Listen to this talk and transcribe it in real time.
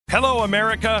Hello,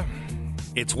 America.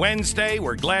 It's Wednesday.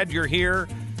 We're glad you're here.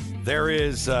 There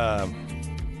is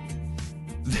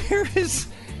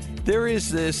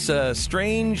this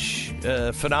strange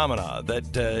phenomena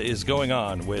that is going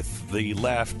on with the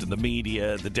left, the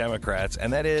media, the Democrats,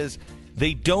 and that is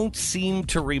they don't seem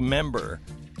to remember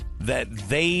that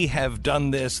they have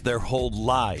done this their whole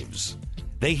lives.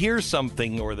 They hear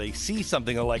something or they see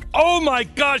something, they're like, oh my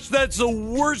gosh, that's the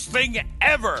worst thing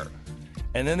ever.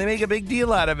 And then they make a big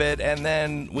deal out of it, and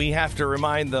then we have to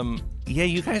remind them, yeah,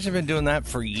 you guys have been doing that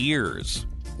for years.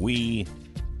 We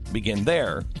begin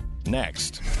there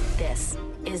next. This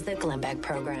is the Glenn Beck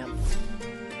Program.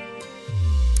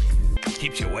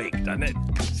 Keeps you awake, doesn't it?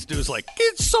 Stu's like,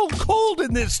 it's so cold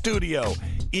in this studio.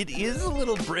 It is a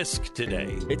little brisk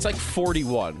today. It's like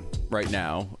 41 right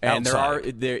now, and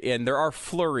outside. there are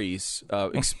flurries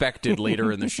expected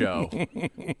later in the show.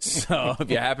 So if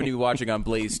you happen to be watching on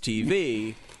Blaze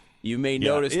TV, you may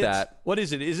notice that. What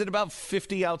is it? Is it about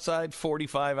 50 outside,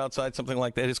 45 outside, something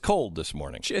like that? It's cold this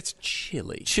morning. It's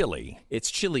chilly.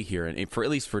 It's chilly here, at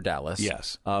least for Dallas.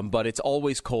 Yes. But it's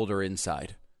always colder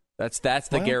inside. That's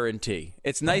the guarantee.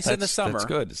 It's nice in the summer. That's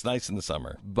good. It's nice in the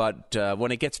summer. But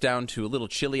when it gets down to a little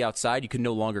chilly outside, you can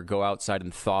no longer go outside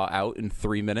and thaw out in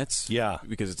 3 minutes. Yeah.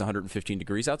 Because it's 115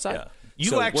 degrees outside. Yeah.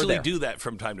 You actually do that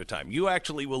from time to time. You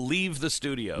actually will leave the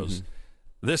studios.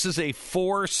 Mm-hmm. This is a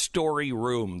 4-story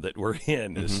room that we're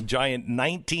in. Mm-hmm. This giant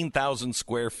 19,000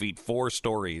 square feet, 4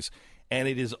 stories. And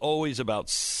it is always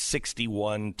about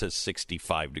 61 to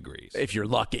 65 degrees. If you're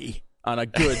lucky. On a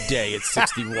good day, it's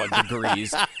 61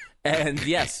 degrees. And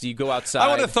yes, you go outside. I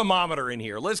want a thermometer in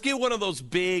here. Let's get one of those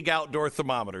big outdoor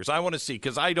thermometers. I want to see,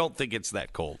 because I don't think it's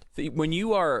that cold. When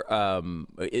you are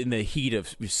in the heat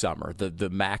of summer, the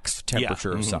max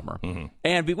temperature of summer,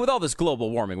 and with all this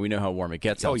global warming, we know how warm it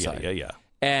gets outside. Yeah.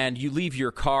 And you leave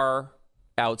your car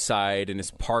outside and it's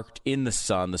parked in the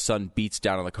sun beats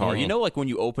down on the car. You know, like when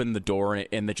you open the door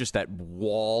and just that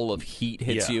wall of heat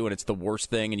hits you and it's the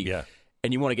worst thing,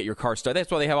 and you want to get your car started.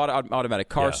 That's why they have automatic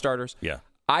car starters. Yeah.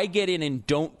 I get in and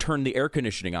don't turn the air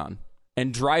conditioning on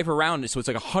and drive around, so it's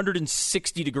like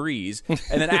 160 degrees,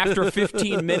 and then after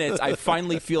 15 minutes, I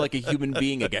finally feel like a human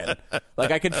being again.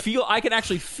 Like I can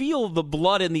actually feel the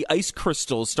blood and the ice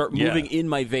crystals start moving in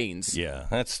my veins. Yeah,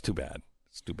 that's too bad.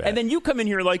 Too bad. And then you come in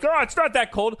here like, oh, it's not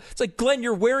that cold. It's like, Glenn,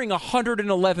 you're wearing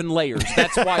 111 layers.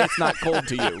 That's why it's not cold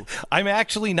to you. I'm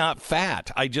actually not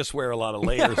fat. I just wear a lot of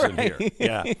layers in here.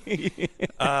 Yeah.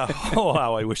 How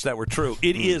I wish that were true.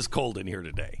 It is cold in here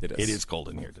today. It is cold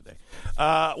in here today.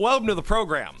 Welcome to the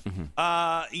program.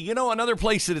 Another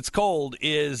place that it's cold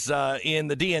is in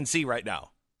the DNC right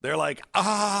now. They're like,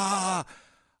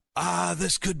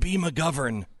 this could be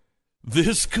McGovern.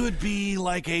 This could be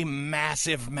like a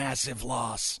massive, massive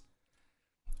loss.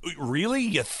 Really?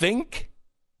 You think?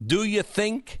 Do you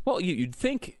think? Well, you'd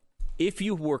think if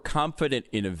you were confident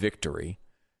in a victory,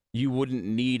 you wouldn't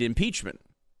need impeachment,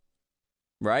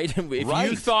 right? If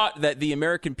you thought that the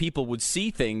American people would see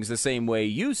things the same way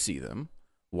you see them,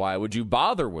 why would you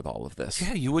bother with all of this?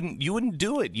 Yeah, you wouldn't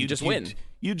do it. You just win.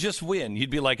 You'd just win.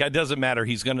 You'd be like, it doesn't matter.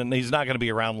 He's not going to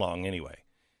be around long anyway.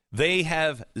 They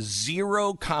have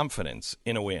zero confidence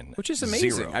in a win. Which is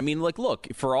amazing. Zero. I mean, look,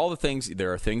 for all the things,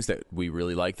 there are things that we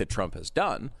really like that Trump has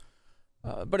done,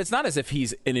 but it's not as if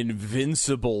he's an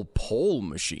invincible poll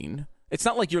machine. It's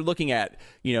not like you're looking at,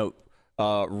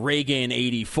 Reagan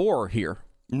 84 here.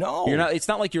 No. It's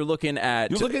not like you're looking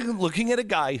at... You're looking at a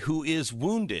guy who is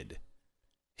wounded.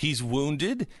 He's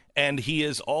wounded, and he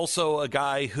is also a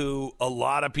guy who a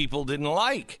lot of people didn't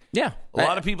like. Yeah. A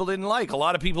lot of people didn't like. A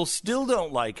lot of people still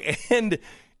don't like.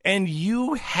 And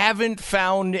you haven't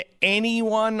found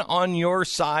anyone on your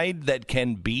side that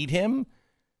can beat him?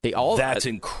 That's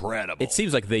incredible. It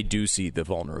seems like they do see the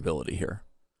vulnerability here.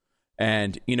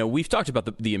 And, we've talked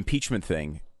about the impeachment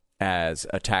thing as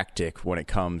a tactic when it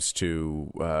comes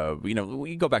to,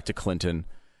 we go back to Clinton,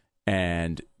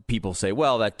 and people say,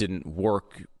 well, that didn't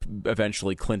work.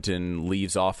 Eventually, Clinton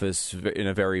leaves office in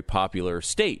a very popular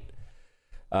state.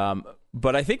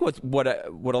 But I think what a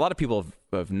lot of people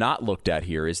have not looked at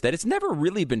here is that it's never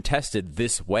really been tested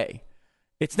this way.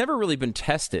 It's never really been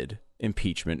tested,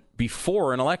 impeachment,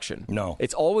 before an election. No.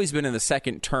 It's always been in the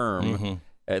second term,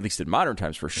 at least in modern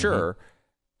times for sure,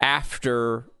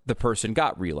 after the person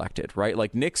got reelected, right?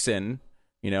 Like Nixon,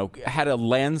 had a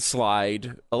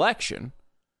landslide election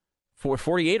for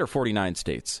 48 or 49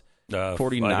 states.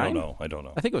 49. I don't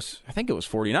know. I think it was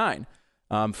 49.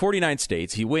 49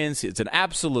 states. He wins. It's an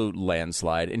absolute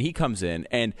landslide, and he comes in.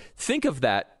 And think of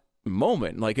that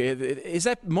moment. Like, is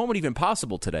that moment even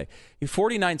possible today? In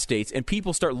 49 states, and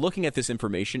people start looking at this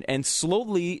information, and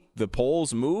slowly the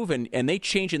polls move, and they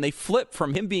change, and they flip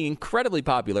from him being incredibly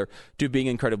popular to being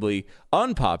incredibly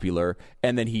unpopular,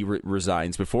 and then he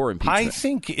resigns before impeachment. I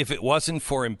think if it wasn't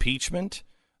for impeachment,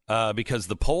 because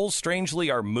the polls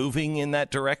strangely are moving in that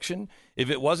direction, if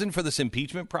it wasn't for this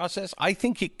impeachment process, I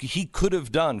think he could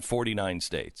have done 49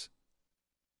 states.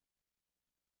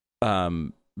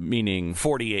 Meaning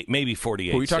 48, maybe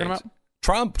 48. Who are you talking states.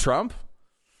 about? Trump?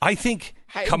 I think.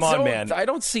 Come on, man. I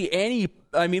don't see any.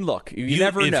 I mean, look, you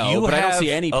never know, but I don't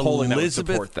see any polling that would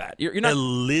support that. You're not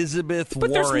Elizabeth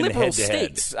Warren. But there's liberal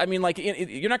head-to-head. states. I mean, like,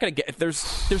 you're not going to get. There's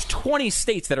 20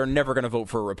 states that are never going to vote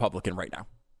for a Republican right now.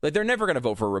 Like, they're never going to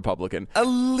vote for a Republican.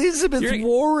 Elizabeth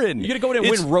Warren. You're going to go in and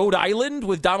win Rhode Island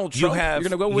with Donald Trump. You're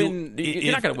going to go win.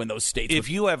 You're not going to win those states. If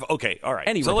you have, okay, all right.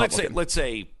 Any so Republican. let's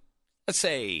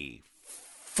say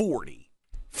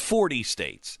 40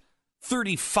 states,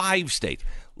 35 states,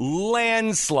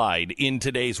 landslide in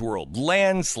today's world,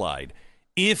 landslide.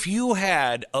 If you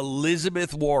had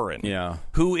Elizabeth Warren,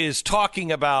 who is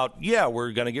talking about,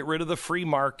 we're going to get rid of the free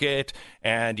market,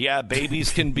 and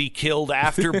babies can be killed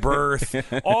after birth,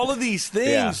 all of these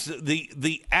things,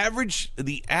 the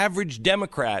average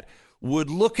Democrat would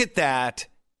look at that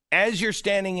as you're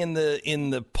standing in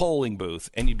the polling booth,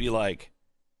 and you'd be like,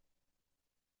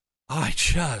 I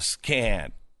just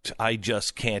can't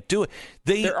do it.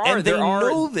 They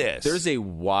know this. There's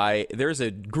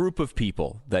a group of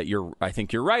people that I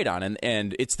think you're right on,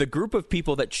 and it's the group of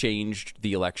people that changed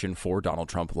the election for Donald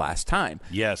Trump last time.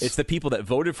 Yes, it's the people that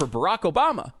voted for Barack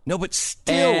Obama. No, but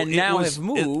still, and now have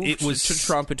moved to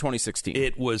Trump in 2016.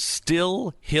 It was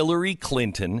still Hillary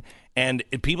Clinton, and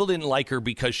people didn't like her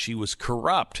because she was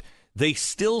corrupt. They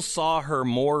still saw her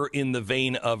more in the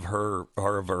vein of her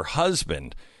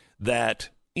husband. That,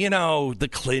 the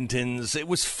Clintons, it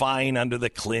was fine under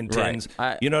the Clintons.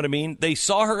 Right. You know what I mean? They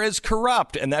saw her as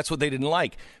corrupt, and that's what they didn't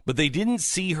like. But they didn't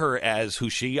see her as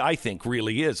who she, I think,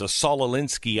 really is, a Saul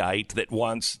Alinskyite that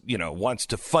wants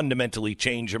to fundamentally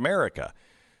change America.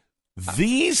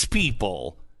 These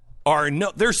people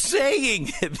they're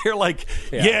saying, they're like,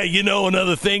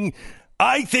 another thing.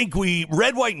 I think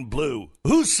red, white, and blue.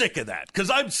 Who's sick of that?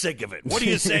 Because I'm sick of it. What do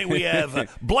you say we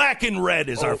have black and red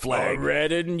as our flag?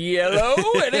 Red and yellow?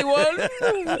 Anyone?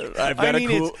 I've got a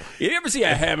cool. You ever see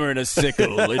a hammer and a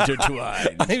sickle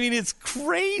intertwined? I mean, it's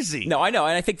crazy. No, I know,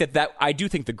 and I think that I do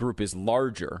think the group is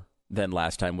larger than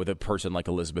last time with a person like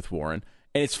Elizabeth Warren.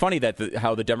 And it's funny that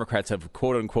how the Democrats have,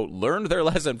 quote unquote, learned their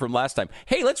lesson from last time.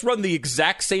 Hey, let's run the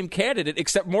exact same candidate,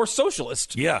 except more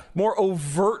socialist. Yeah. More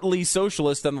overtly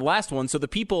socialist than the last one. So the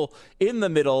people in the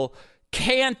middle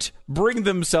can't bring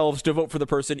themselves to vote for the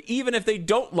person, even if they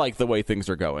don't like the way things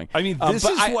are going. I mean, this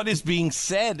is what is being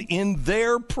said in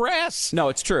their press. No,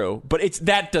 it's true. But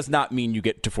that does not mean you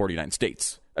get to 49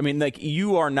 states. I mean, like,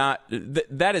 you are not.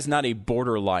 That is not a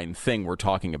borderline thing we're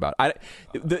talking about.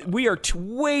 We are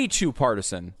way too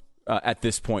partisan at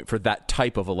this point for that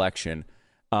type of election,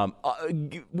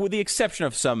 with the exception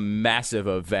of some massive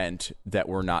event that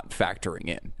we're not factoring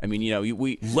in. I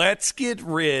mean, let's get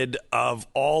rid of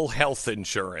all health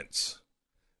insurance.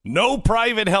 No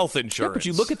private health insurance. Yeah, but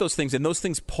you look at those things, and those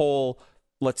things poll.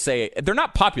 Let's say they're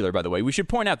not popular. By the way, we should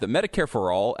point out that Medicare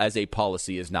for all as a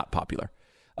policy is not popular.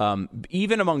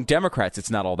 Even among Democrats, it's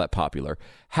not all that popular.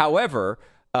 However,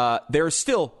 there are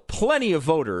still plenty of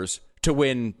voters to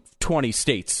win 20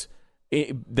 states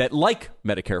that like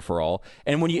Medicare for all.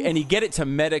 And when you get it to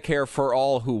Medicare for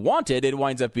all who want it, it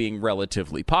winds up being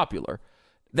relatively popular.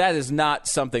 That is not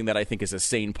something that I think is a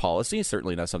sane policy.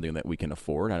 Certainly not something that we can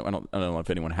afford. I don't know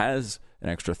if anyone has an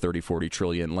extra 30, 40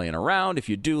 trillion laying around. If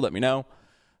you do, let me know.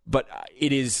 But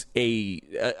it is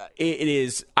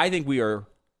I think we are.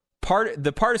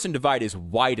 The partisan divide is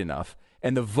wide enough,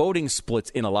 and the voting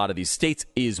splits in a lot of these states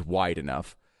is wide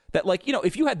enough that,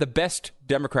 if you had the best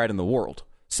Democrat in the world,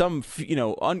 some,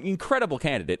 incredible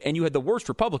candidate, and you had the worst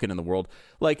Republican in the world,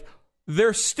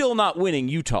 they're still not winning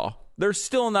Utah. They're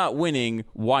still not winning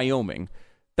Wyoming.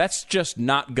 That's just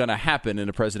not going to happen in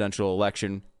a presidential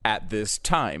election at this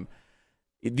time.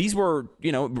 These were,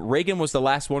 Reagan was the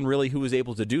last one really who was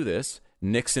able to do this.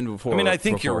 Nixon before. I mean, I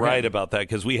think you're right about that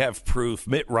because we have proof.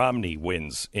 Mitt Romney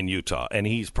wins in Utah, and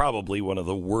he's probably one of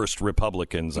the worst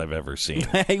Republicans I've ever seen.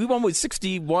 He won with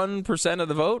 61% of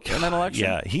the vote in that election.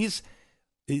 Yeah,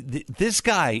 this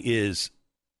guy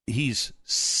he's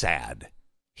sad.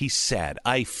 He's sad.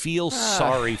 I feel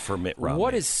sorry for Mitt Romney.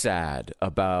 What is sad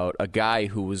about a guy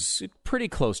who was pretty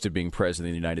close to being president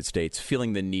of the United States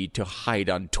feeling the need to hide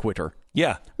on Twitter?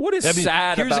 Yeah. What is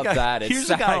sad about that? Here's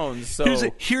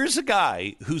a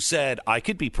guy who said, I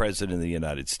could be president of the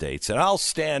United States, and I'll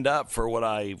stand up for what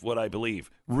I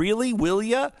believe. Really? Will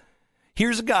ya?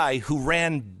 Here's a guy who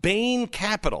ran Bain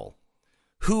Capital,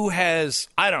 who has,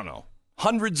 I don't know,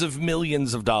 hundreds of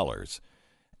millions of dollars,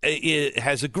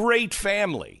 has a great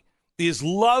family, is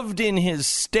loved in his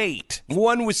state,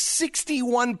 won with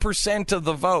 61% of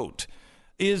the vote,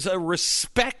 is a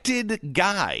respected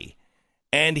guy,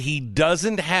 and he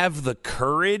doesn't have the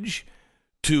courage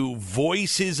to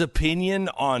voice his opinion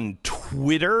on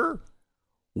Twitter?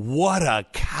 What a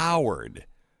coward.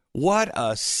 What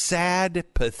a sad,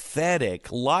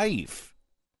 pathetic life.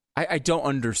 I don't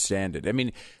understand it. I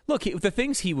mean, look, the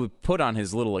things he would put on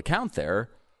his little account there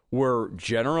were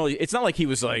generally, it's not like he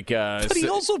was like... but he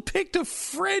also picked a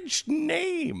French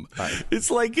name. It's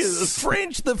like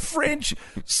the French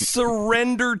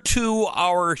surrender to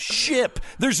our ship.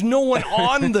 There's no one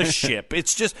on the ship.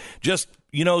 It's just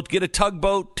get a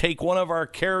tugboat, take one of our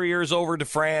carriers over to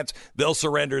France. They'll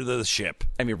surrender to the ship.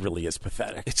 I mean, it really is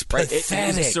pathetic. It's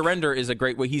pathetic. Surrender is a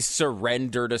great way. He's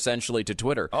surrendered essentially to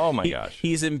Twitter. Oh, my gosh.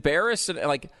 He's embarrassed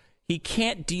and he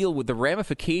can't deal with the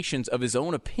ramifications of his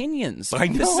own opinions. I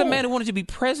know. This is a man who wanted to be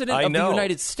president of the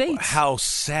United States. How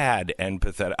sad and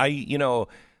pathetic. I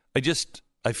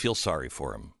feel sorry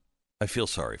for him. I feel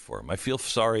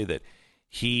sorry that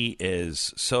he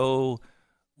is so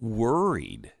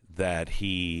worried that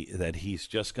he's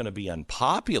just going to be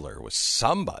unpopular with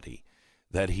somebody,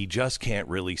 that he just can't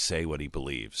really say what he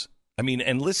believes. I mean,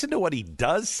 and listen to what he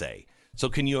does say. So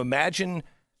can you imagine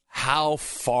how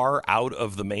far out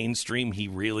of the mainstream he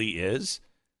really is?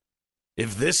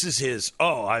 If this is his,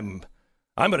 I'm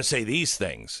going to say these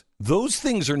things. Those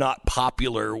things are not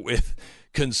popular with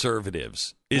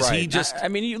conservatives. Is right. he just... I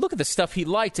mean, you look at the stuff he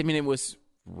liked. I mean, it was,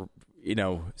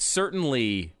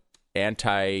 certainly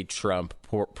anti-Trump,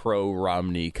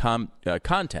 pro-Romney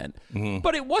content. Mm-hmm.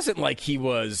 But it wasn't like he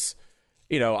was...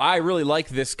 I really like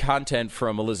this content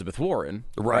from Elizabeth Warren.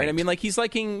 Right. I mean, he's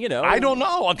liking, I don't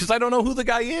know, because I don't know who the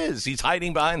guy is. He's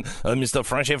hiding behind Mr.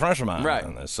 Frenchman.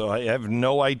 Right. So I have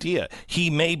no idea. He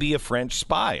may be a French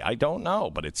spy. I don't know,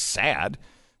 but it's sad.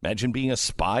 Imagine being a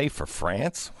spy for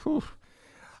France. Whew.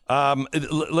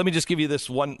 Let me just give you this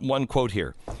one quote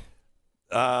here.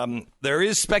 There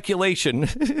is speculation,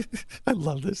 I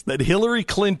love this, that Hillary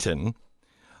Clinton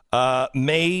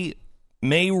may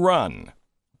run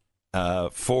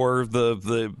for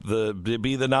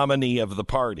be the nominee of the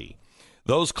party.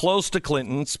 Those close to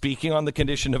Clinton, speaking on the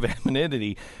condition of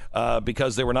anonymity,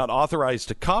 because they were not authorized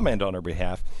to comment on her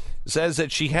behalf, says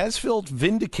that she has felt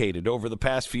vindicated over the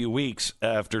past few weeks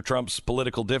after Trump's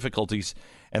political difficulties,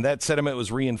 and that sentiment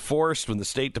was reinforced when the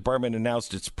State Department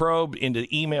announced its probe into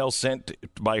emails sent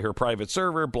by her private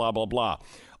server, blah, blah, blah.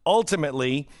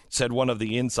 Ultimately, said one of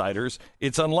the insiders,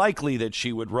 it's unlikely that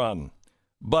she would run.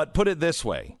 But put it this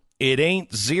way. It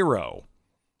ain't zero.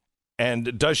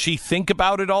 And does she think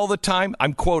about it all the time?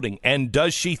 I'm quoting. And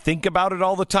does she think about it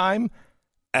all the time?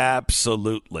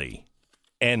 Absolutely.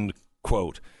 End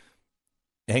quote.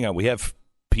 Hang on. We have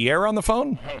Pierre on the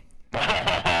phone?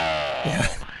 Yeah.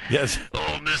 Yes.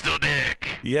 Oh, Mr. Beck.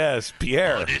 Yes,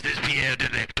 Pierre. Oh, this is Pierre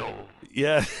Directo.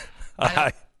 Yeah.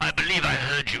 I believe I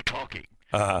heard you talking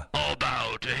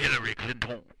about Hillary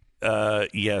Clinton.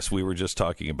 Yes, we were just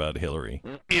talking about Hillary.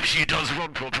 If she does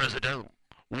run for president,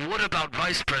 what about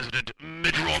Vice President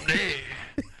Mitt Romney?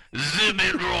 The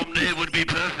Mitt Romney would be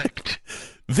perfect.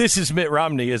 This is Mitt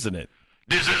Romney, isn't it?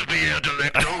 This is Pierre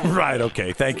Directo. Right,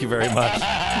 okay. Thank you very much.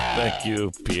 Thank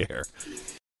you, Pierre.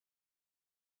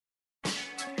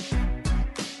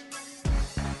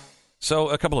 So,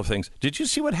 a couple of things. Did you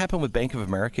see what happened with Bank of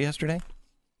America yesterday?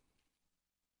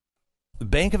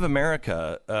 Bank of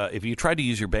America, if you tried to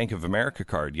use your Bank of America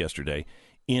card yesterday,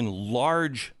 in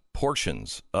large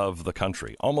portions of the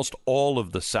country, almost all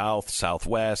of the South,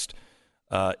 Southwest,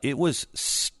 it was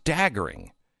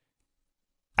staggering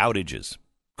outages.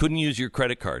 Couldn't use your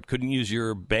credit card, couldn't use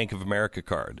your Bank of America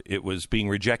card. It was being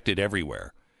rejected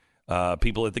everywhere.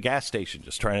 People at the gas station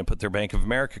just trying to put their Bank of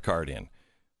America card in,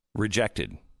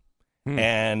 rejected.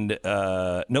 And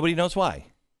nobody knows why.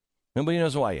 Nobody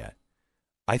knows why yet.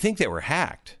 I think they were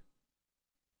hacked.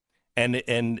 And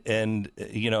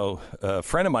a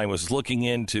friend of mine was looking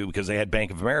into, because they had Bank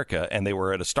of America and they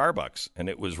were at a Starbucks and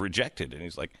it was rejected. And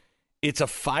he's like, it's a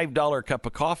 $5 cup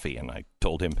of coffee. And I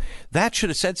told him, that should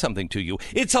have said something to you.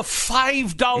 It's a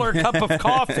 $5 cup of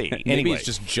coffee. Maybe Anyway. he's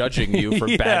just judging you for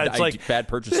bad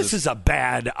purchases. This is a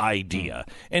bad idea.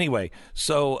 Anyway,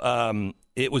 so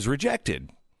it was rejected.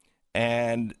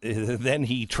 And then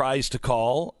he tries to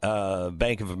call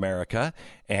Bank of America,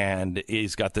 and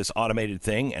he's got this automated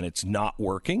thing, and it's not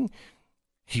working.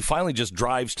 He finally just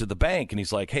drives to the bank, and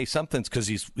he's like, hey, something's, because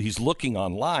he's looking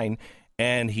online,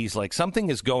 and he's like, something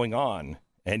is going on,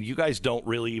 and you guys don't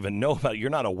really even know about it. You're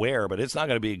not aware, but it's not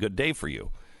going to be a good day for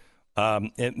you.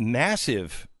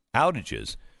 Massive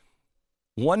outages.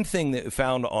 One thing that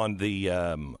found on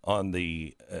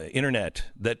the internet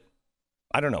that,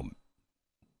 I don't know,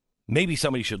 maybe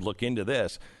somebody should look into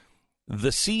this. The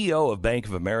CEO of Bank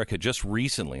of America just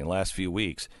recently, in the last few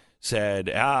weeks, said,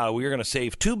 we're going to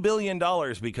save $2 billion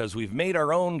because we've made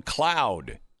our own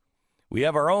cloud. We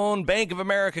have our own Bank of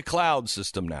America cloud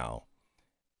system now.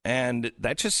 And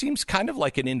that just seems kind of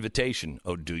like an invitation.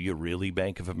 Oh, do you really,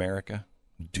 Bank of America?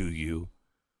 Do you?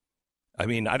 I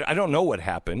mean, I don't know what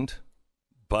happened,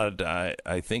 but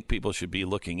I think people should be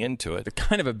looking into it. It's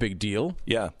kind of a big deal.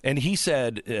 Yeah. And he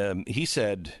said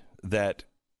that,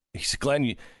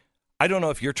 Glenn, I don't know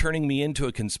if you're turning me into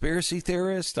a conspiracy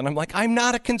theorist. And I'm like, I'm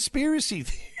not a conspiracy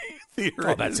theorist.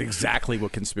 Oh, that's exactly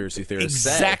what conspiracy theorists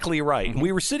say. Exactly right. Mm-hmm.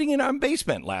 We were sitting in our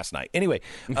basement last night. Anyway,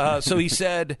 so he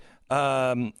said,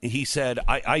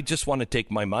 I just want to take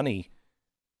my money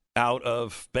out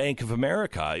of Bank of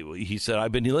America. He said,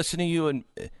 I've been listening to you, and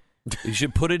you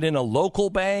should put it in a local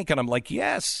bank. And I'm like,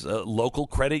 yes, a local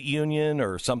credit union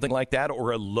or something like that,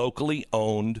 or a locally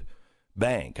owned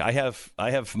bank. I have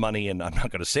money, and I'm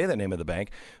not going to say the name of the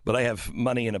bank, but I have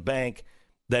money in a bank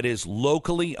that is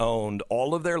locally owned.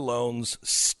 All of their loans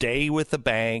stay with the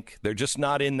bank. They're just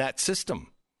not in that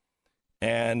system.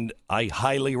 And I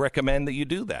highly recommend that you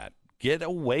do that. Get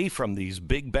away from these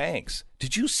big banks.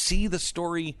 Did you see the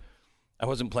story? I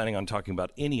wasn't planning on talking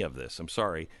about any of this. I'm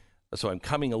sorry. So I'm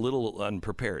coming a little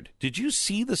unprepared. Did you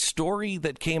see the story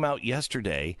that came out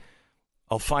yesterday?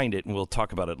 I'll find it and we'll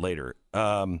talk about it later.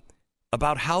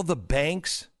 About how the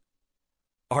banks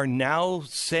are now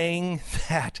saying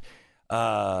that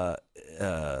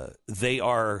they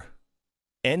are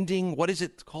ending, what is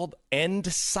it called?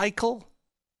 End cycle?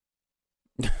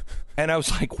 And I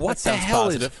was like, what the hell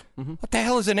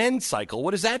is an end cycle?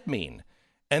 What does that mean?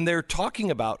 And they're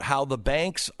talking about how the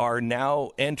banks are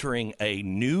now entering a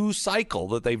new cycle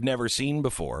that they've never seen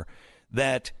before,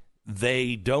 that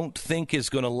they don't think is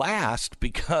going to last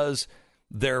because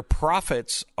their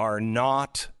profits are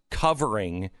not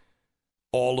covering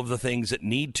all of the things that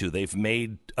need to. They've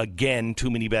made, again, too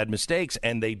many bad mistakes,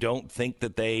 and they don't think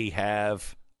that they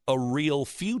have a real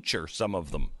future, some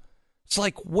of them. It's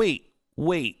like, wait.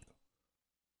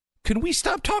 Can we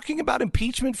stop talking about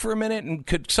impeachment for a minute? And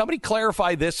could somebody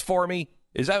clarify this for me?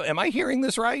 Am I hearing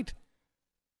this right?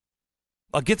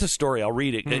 I'll get the story. I'll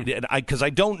read it because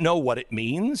I don't know what it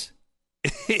means.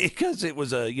 Because it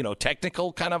was a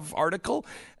technical kind of article,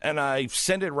 and I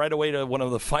sent it right away to one of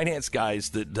the finance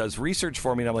guys that does research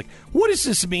for me, and I'm like, what does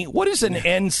this mean? What does an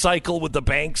end cycle with the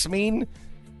banks mean?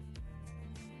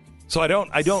 So I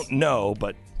don't know,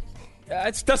 but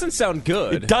it doesn't sound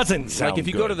good. It doesn't sound like if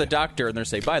you good. Go to the doctor and they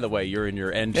say, by the way, you're in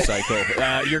your end cycle.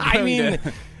 You're going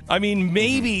I mean,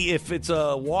 maybe if it's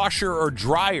a washer or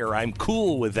dryer, I'm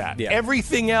cool with that. Yeah.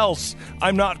 Everything else,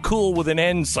 I'm not cool with an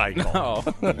end cycle.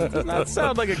 No, does not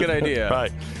sound like a good idea.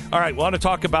 Right. All right, we want to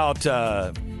talk about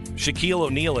Shaquille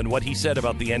O'Neal and what he said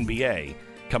about the NBA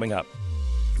coming up.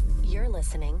 You're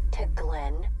listening to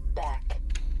Glenn Beck.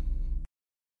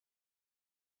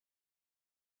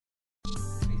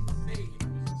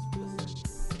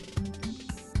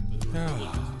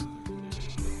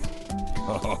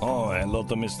 Oh, hello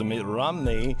to Mr. Mitt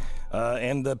Romney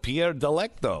and Pierre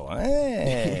Delecto.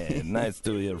 Hey, nice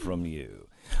to hear from you.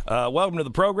 Welcome to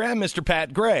the program, Mr.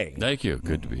 Pat Gray. Thank you.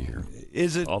 Good to be here.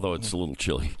 Is it? Although it's a little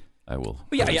chilly, I will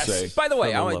say. By the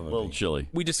way, a little chilly.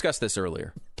 We discussed this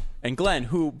earlier. And Glenn,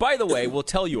 who, by the way, will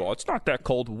tell you all, it's not that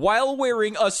cold, while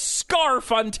wearing a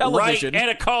scarf on television. Right,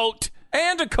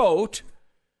 and a coat.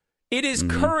 It is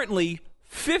currently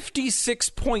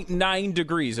 56.9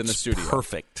 degrees in the studio.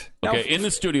 Perfect. Okay, now, in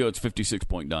the studio, it's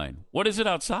 56.9. What is it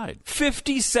outside?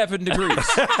 57 degrees.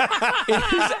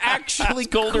 It is actually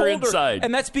colder inside.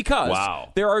 And that's because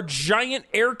there are giant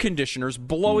air conditioners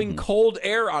blowing cold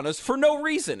air on us for no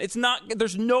reason.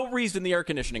 There's no reason the air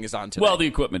conditioning is on today. Well, the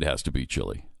equipment has to be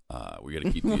chilly. We got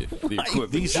to keep the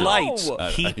equipment. These lights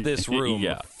heat this room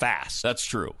fast. That's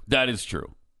true. That is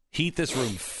true. Heat this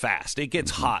room fast. It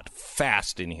gets hot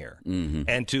fast in here.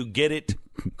 And to get it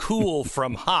cool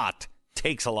from hot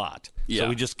takes a lot. Yeah. So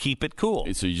we just keep it cool.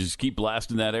 So you just keep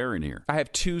blasting that air in here. I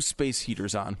have 2 space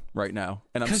heaters on right now,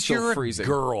 and I'm Because still you're freezing. a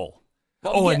girl.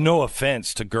 Well, yeah. And no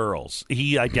offense to girls.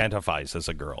 He identifies as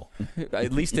a girl.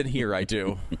 At least in here, I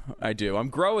do. I'm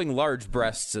growing large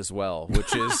breasts as well,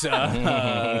 which is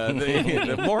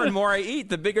the more and more I eat,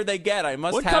 the bigger they get. I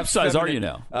must What have cup size are you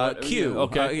feminine- now? Q.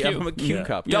 Okay, Q. I'm a Q Yeah.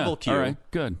 cup, Yeah, double Q. All right,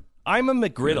 good. I'm a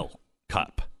McGriddle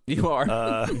cup. You are.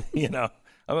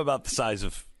 I'm about the size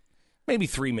of maybe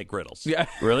 3 McGriddles. Yeah,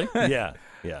 Really? Yeah.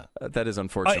 that is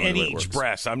unfortunately In the way it each works.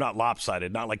 breast. I'm not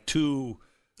lopsided. Not like 2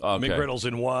 Okay. McGriddles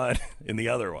in one in the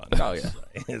other one. Oh yeah,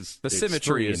 It's the symmetry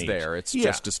 3 in is each. there. It's Yeah.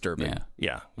 just disturbing.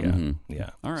 Yeah. Yeah.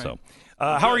 All right. So,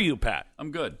 how are you, Pat?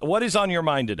 I'm good. What is on your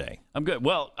mind today? I'm good.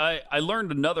 Well, I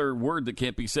learned another word that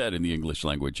can't be said in the English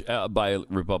language by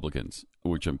Republicans,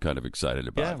 which I'm kind of excited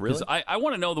about. Yeah, really? 'Cause I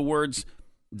want to know the words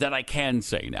that I can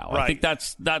say now. I Right. think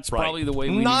that's Right. probably the way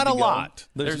we Not need a to go. lot.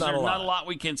 There's not a lot. Not a lot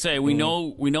we can say. We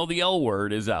know the L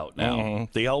word is out now.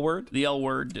 The L word? The L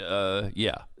word, the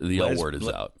L word is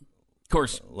out. Of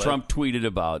course, Trump tweeted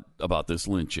about this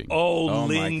lynching. Oh, my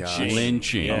lynching. gosh.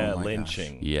 Lynching. Yeah, Oh my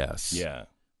lynching. Yes. Yeah.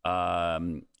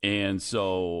 And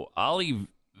so Ali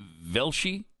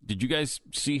Velshi, did you guys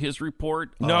see his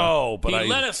report? No, but he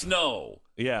let us know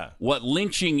Yeah. what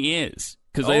lynching is,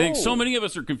 because I think so Oh. many of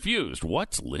us are confused.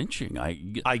 What's lynching?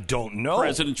 I don't know.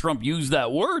 President Trump used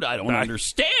that word. I don't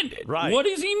understand it. Right. What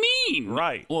does he mean?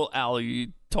 Right. Well,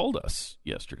 Ali told us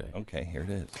yesterday. Okay, here it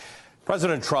is.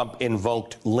 President Trump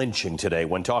invoked lynching today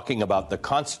when talking about the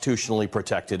constitutionally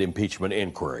protected impeachment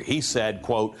inquiry. He said,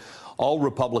 quote, all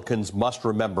Republicans must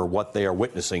remember what they are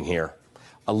witnessing here.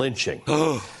 A lynching.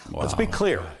 Let's be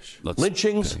clear.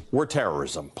 Lynchings were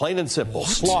terrorism, plain and simple.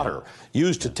 Slaughter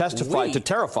used to to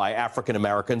terrify African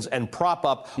Americans and prop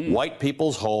up white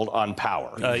people's hold on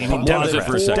power. You mean Pause it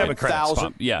for a second. Democrats.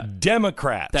 Yeah.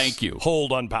 Democrats. Thank you.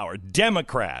 Hold on power.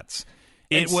 Democrats.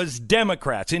 It was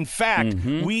Democrats. In fact,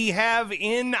 we have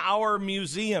in our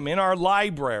museum, in our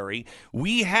library,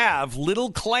 we have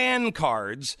little Klan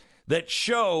cards that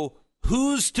show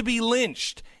who's to be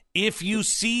lynched. If you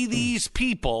see these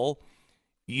people,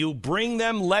 you bring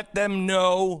them, let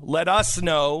us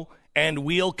know, and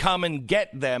we'll come and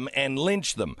get them and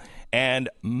lynch them. And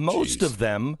most of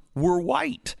them were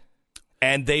white.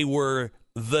 And they were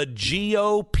the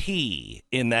GOP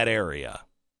in that area.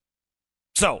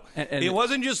 So And it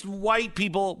wasn't just white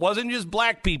people, wasn't just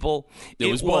black people. It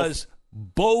was was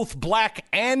both black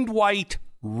and white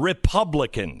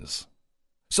Republicans.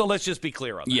 So let's just be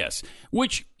clear on that. Yes,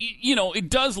 which, it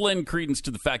does lend credence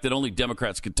to the fact that only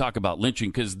Democrats can talk about lynching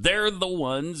because they're the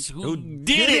ones who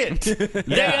did it.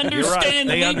 They Yeah, you're right. understand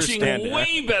They lynching understand it.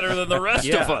 way better than the rest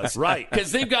of us. right.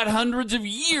 Because they've got hundreds of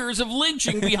years of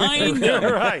lynching behind them.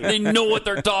 Right. They know what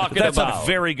they're talking That's about. a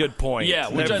very good point. Yeah,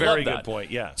 which a I very love that. good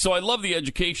point. Yeah. So I love the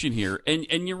education here. And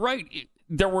you're right.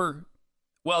 There weren't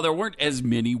as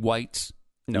many whites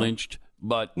lynched.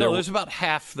 But No, there's about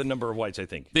half the number of whites, I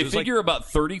think. they There's figure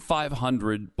about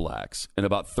 3,500 blacks and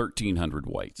about 1,300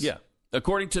 whites. Yeah.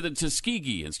 According to the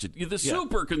Tuskegee Institute, the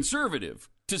super conservative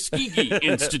Tuskegee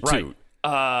Institute.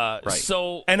 Right.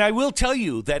 So, And I will tell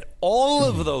you that all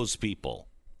of those people,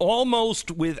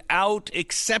 almost without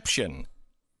exception,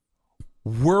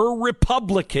 were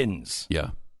Republicans. yeah,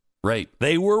 right.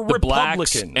 They were The blacks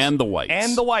Republicans. and the whites.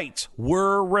 And the whites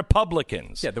were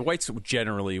Republicans. Yeah, the whites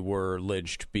generally were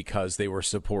lynched because they were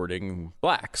supporting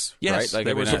blacks. Yes, right?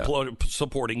 they were I mean,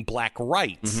 supporting black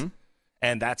rights.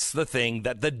 And that's the thing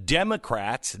that the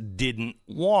Democrats didn't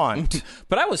want.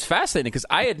 But I was fascinated because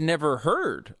I had never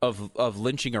heard of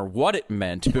lynching or what it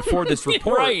meant before this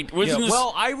report. Right. Wasn't this-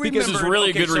 Well, I remembered, because it's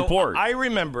really a good so report. I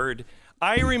remembered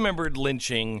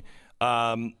lynching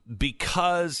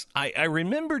because I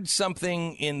remembered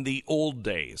something in the old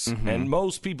days, and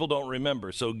most people don't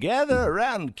remember. So gather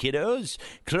around, kiddos,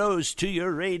 close to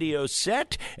your radio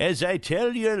set as I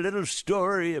tell you a little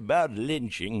story about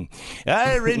lynching.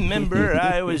 I remember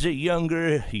I was a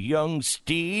young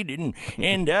steed,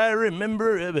 and I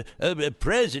remember a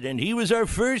president. He was our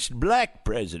first black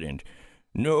president.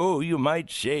 No, you might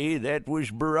say that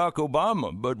was Barack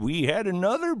Obama, but we had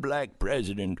another black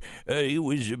president. He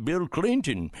was Bill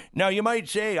Clinton. Now you might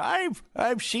say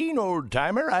I've seen old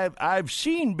timer. I've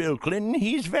seen Bill Clinton.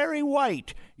 He's very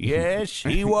white. Yes,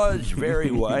 he was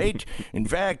very white. In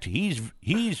fact, he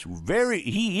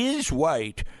is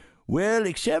white. Well,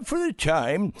 except for the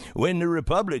time when the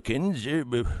Republicans,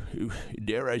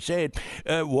 dare I say it,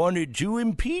 wanted to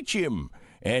impeach him.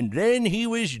 And then he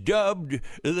was dubbed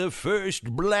the first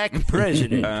black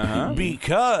president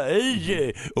because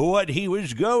what he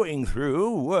was going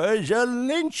through was a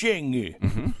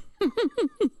lynching.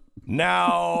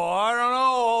 Now, I don't know,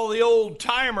 all the old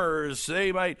timers,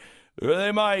 they might,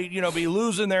 be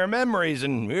losing their memories,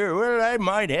 and well, I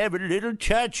might have a little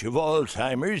touch of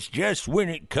Alzheimer's just when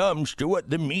it comes to what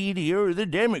the media or the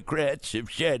Democrats have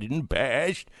said in the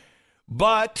past.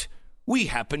 But we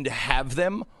happen to have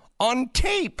them on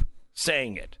tape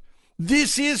saying it.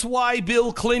 This is why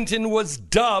Bill Clinton was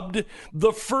dubbed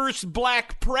the first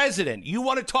black president. You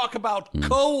want to talk about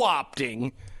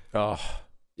co-opting?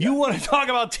 You want to talk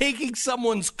about taking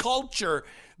someone's culture?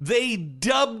 They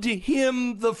dubbed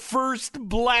him the first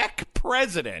black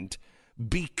president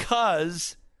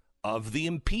because of the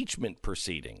impeachment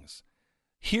proceedings.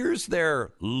 Here's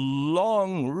their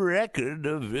long record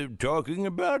of talking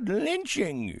about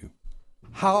lynching.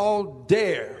 How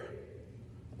dare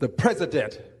the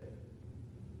president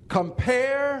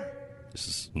compare, this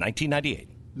is 1998,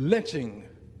 lynching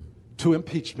to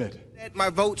impeachment?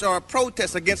 My votes are a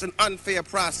protest against an unfair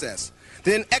process.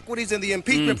 The inequities in the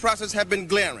impeachment process have been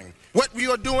glaring. What we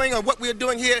are doing, or what we are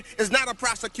doing here, is not a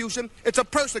prosecution, it's a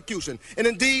persecution. And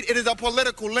indeed, it is a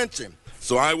political lynching.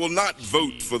 So I will not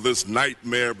vote for this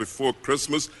nightmare before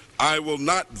Christmas. I will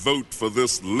not vote for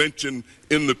this lynching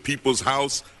in the people's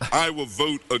house. I will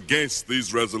vote against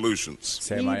these resolutions.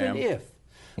 Sam, I am. Even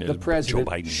if the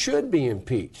president should be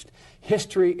impeached,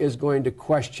 history is going to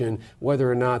question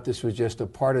whether or not this was just a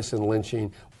partisan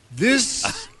lynching.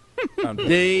 This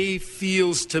day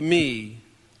feels to me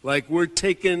like we're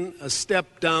taking a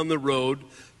step down the road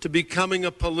to becoming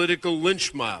a political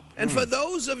lynch mob. And for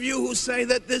those of you who say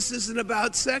that this isn't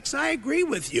about sex, I agree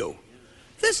with you.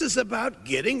 This is about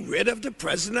getting rid of the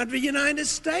President of the United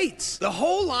States. The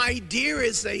whole idea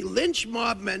is a lynch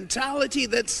mob mentality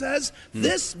that says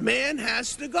this man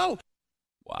has to go.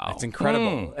 Wow. That's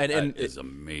incredible. And that is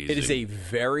amazing. It is a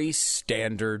very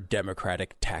standard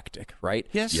Democratic tactic, right?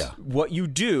 Yes. Yeah. What you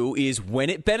do is when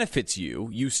it benefits you,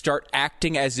 you start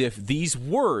acting as if these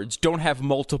words don't have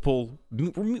multiple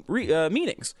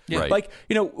meanings. Yeah. Right. Like,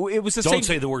 it was the same. Don't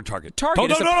say the word target.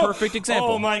 Target is a perfect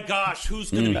example. Oh, my gosh.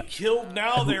 Who's going to be killed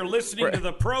now? They're listening to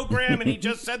the program, and he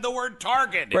just said the word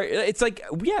target. Right. It's like,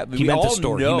 yeah, He meant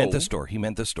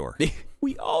the store.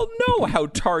 We all know how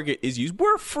Target is used.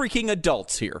 We're freaking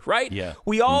adults here, right? Yeah.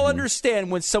 We all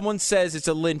understand when someone says it's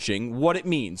a lynching, what it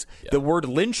means. Yeah. The word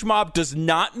lynch mob does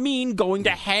not mean going to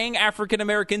hang African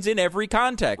Americans in every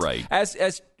context. Right.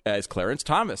 As Clarence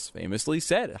Thomas famously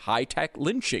said, high-tech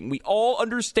lynching. We all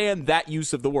understand that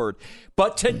use of the word.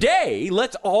 But today,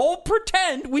 let's all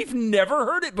pretend we've never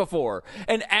heard it before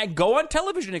and go on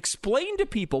television, explain to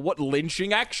people what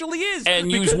lynching actually is.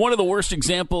 And use one of the worst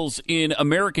examples in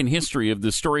American history of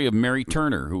the story of Mary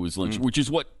Turner, who was lynched, which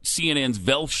is what CNN's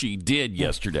Velshi did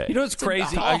yesterday. You know what's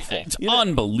crazy? It's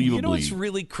unbelievably You know what's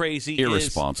really crazy?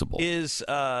 irresponsible. Is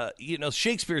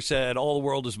Shakespeare said, all the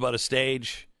world is but a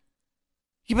stage.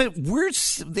 Yeah, but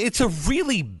it's a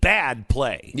really bad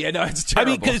play. Yeah, no, it's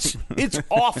terrible. I mean, because it's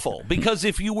awful. Because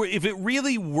if it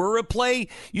really were a play,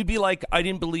 you'd be like, I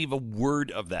didn't believe a word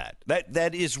of that.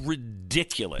 That is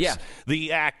ridiculous. Yeah.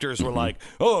 The actors were like,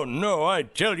 oh, no, I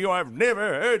tell you, I've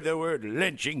never heard the word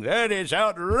lynching. That is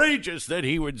outrageous that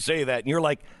he would say that. And you're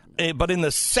like, but in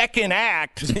the second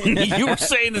act, you were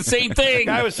saying the same thing.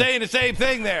 I was saying the same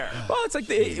thing there. Well, it's like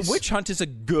the witch hunt is a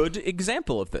good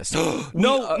example of this.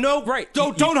 No, right.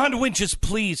 Don't hunt witches,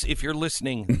 please. If you're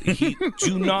listening,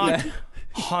 do not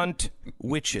hunt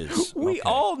witches. We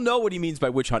all know what he means by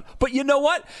witch hunt. But you know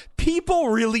what? People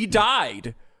really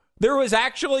died. There was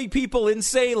actually people in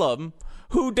Salem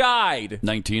who died.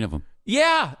 19 of them.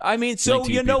 Yeah, I mean, so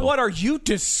you know what? Are you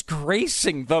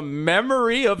disgracing the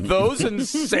memory of those in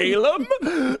Salem?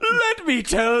 Let me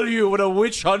tell you what a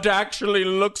witch hunt actually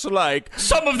looks like.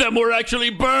 Some of them were actually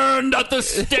burned at the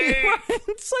stake.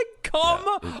 It's like,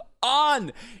 come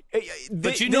on.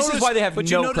 This is why they have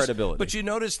no credibility. But you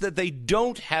notice that they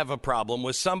don't have a problem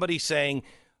with somebody saying,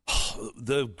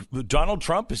 Donald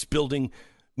Trump is building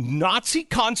Nazi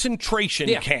concentration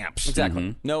camps.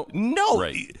 Exactly. No.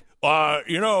 Right.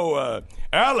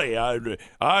 Allie,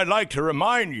 I'd like to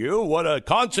remind you what a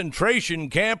concentration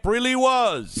camp really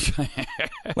was.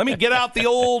 Let me get out the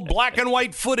old black and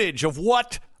white footage of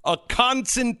what a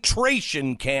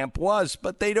concentration camp was,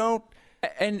 but they don't.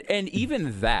 And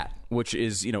even that, which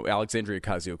is, Alexandria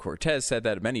Ocasio-Cortez said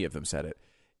that, many of them said it.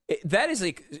 That is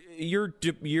like,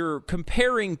 you're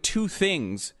comparing two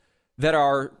things that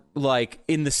are like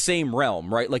in the same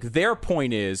realm, right? Like their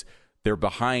point is they're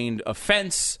behind a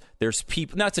fence. There's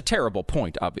people. Now, it's a terrible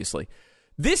point, obviously.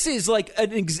 This is like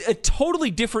a totally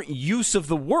different use of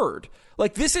the word.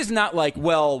 Like, this is not like,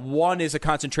 well, one is a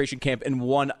concentration camp and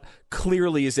one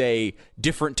clearly is a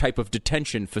different type of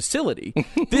detention facility.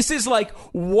 This is like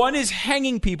one is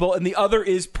hanging people and the other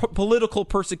is political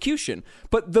persecution.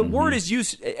 But the word is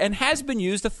used and has been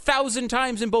used 1,000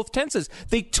 times in both tenses.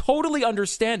 They totally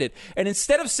understand it. And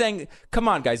instead of saying, come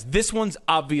on, guys, this one's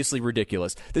obviously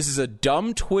ridiculous. This is a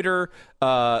dumb Twitter.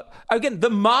 Again, the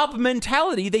mob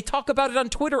mentality, they talk about it on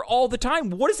Twitter all the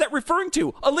time. What is that referring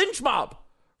to? A lynch mob,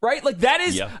 right? Like that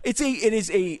is,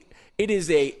 it is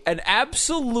an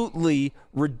absolutely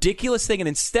ridiculous thing. And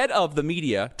instead of the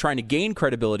media trying to gain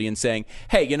credibility and saying,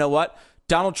 hey, you know what?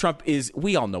 Donald Trump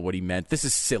we all know what he meant. This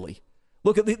is silly.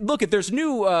 Look at there's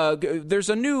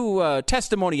a new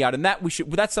testimony out, and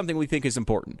that's something we think is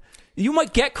important. You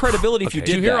might get credibility if you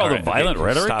did. Did you hear that. all the violent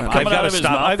rhetoric coming out of his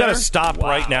mouth? I've got to stop Wow.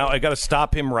 right now. I got to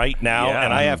stop him right now,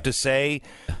 and I have to say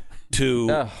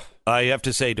to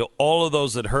all of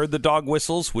those that heard the dog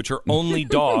whistles, which are only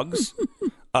dogs.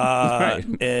 But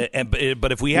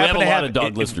if we happen to have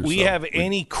dog listeners, we have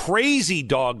any crazy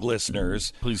dog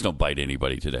listeners, please don't bite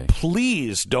anybody today.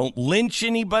 Please don't lynch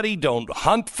anybody. Don't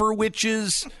hunt for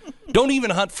witches. Don't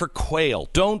even hunt for quail.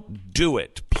 Don't do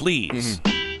it, please.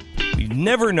 You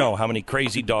never know how many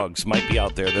crazy dogs might be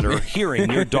out there that are hearing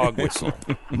your dog whistle.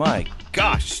 My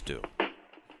gosh, Stu.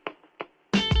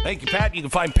 Thank you, Pat. You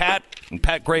can find Pat and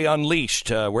Pat Gray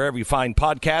Unleashed wherever you find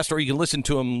podcasts, or you can listen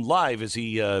to him live as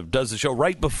he does the show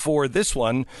right before this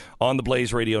one on the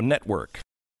Blaze Radio Network.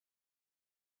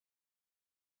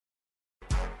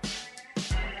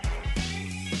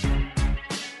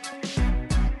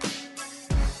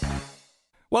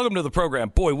 Welcome to the program.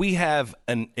 Boy, we have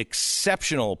an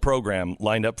exceptional program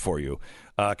lined up for you.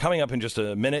 Coming up in just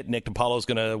a minute, Nick DiPaolo is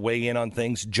going to weigh in on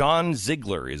things. John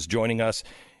Ziegler is joining us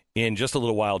in just a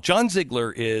little while. John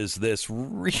Ziegler is this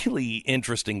really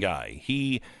interesting guy.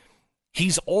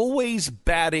 He's always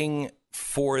batting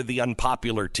for the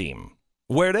unpopular team.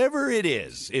 Whatever it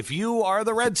is, if you are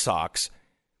the Red Sox,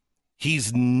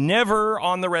 he's never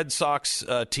on the Red Sox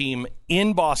team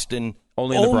in Boston.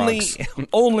 Only in the Bronx.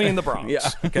 Only in the Bronx. Yeah.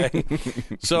 Okay.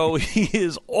 So he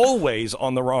is always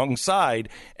on the wrong side,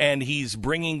 and he's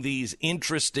bringing these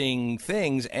interesting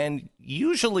things, and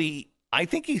usually I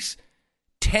think he's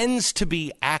tends to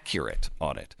be accurate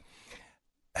on it.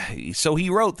 So he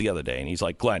wrote the other day, and he's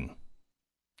like, Glenn,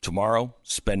 tomorrow,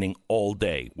 spending all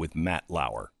day with Matt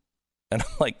Lauer. And I'm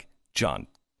like, John,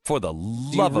 for the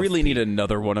love of you really need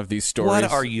another one of these stories?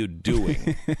 What are you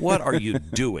doing? What are you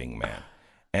doing, man?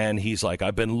 And he's like,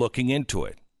 I've been looking into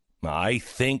it. I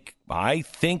think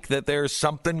that there's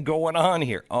something going on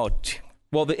here.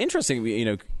 Well, the interesting,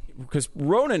 because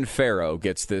Ronan Farrow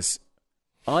gets this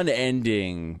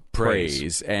unending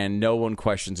praise, and no one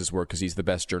questions his work because he's the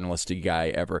best journalistic guy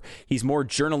ever. He's more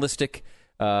journalistic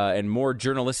and more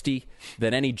journalisty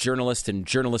than any journalist in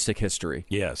journalistic history.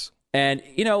 Yes. And,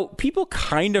 people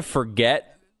kind of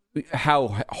forget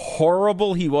how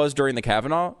horrible he was during the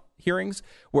Kavanaugh hearings,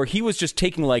 where he was just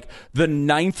taking like the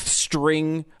 9th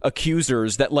string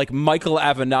accusers that like Michael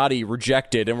Avenatti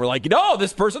rejected, and we're like, no,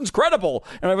 this person's credible.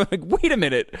 And I'm like, wait a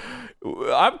minute,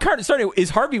 I'm kind of starting.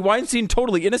 Is Harvey Weinstein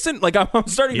totally innocent? Like I'm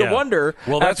starting to wonder.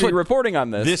 Well, that's after reporting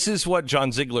on this. This is what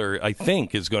John Ziegler, I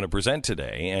think, is going to present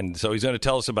today, and so he's going to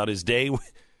tell us about his day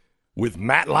with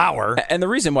Matt Lauer. And the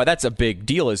reason why that's a big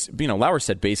deal is, Lauer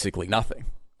said basically nothing.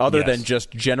 Other than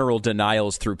just general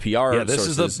denials through PR. Yeah,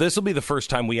 this will be the first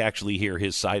time we actually hear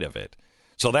his side of it.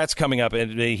 So that's coming up,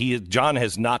 and John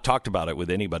has not talked about it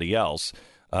with anybody else,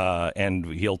 and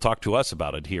he'll talk to us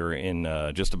about it here in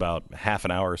just about half an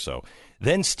hour or so.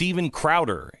 Then Steven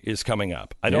Crowder is coming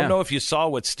up. I don't know if you saw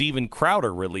what Steven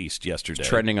Crowder released yesterday. It's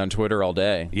trending on Twitter all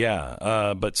day.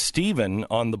 Yeah, but Steven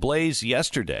on The Blaze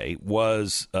yesterday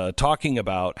was talking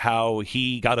about how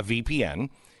he got a VPN,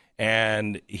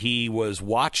 and he was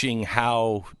watching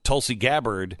how Tulsi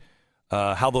Gabbard,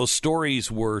 how those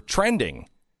stories were trending.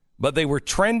 But they were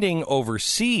trending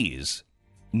overseas,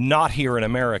 not here in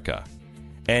America.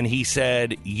 And he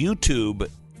said YouTube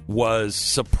was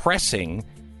suppressing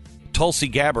Tulsi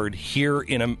Gabbard here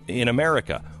in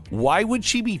America. Why would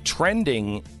she be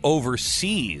trending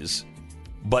overseas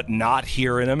but not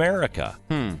here in America?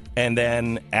 And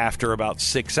then after about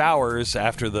 6 hours,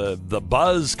 after the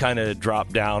buzz kind of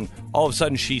dropped down, all of a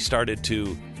sudden she started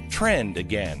to trend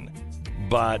again,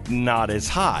 but not as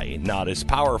high, not as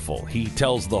powerful. He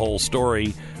tells the whole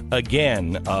story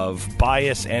again of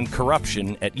bias and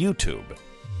corruption at YouTube.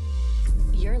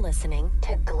 You're listening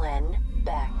to Glenn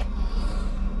Beck.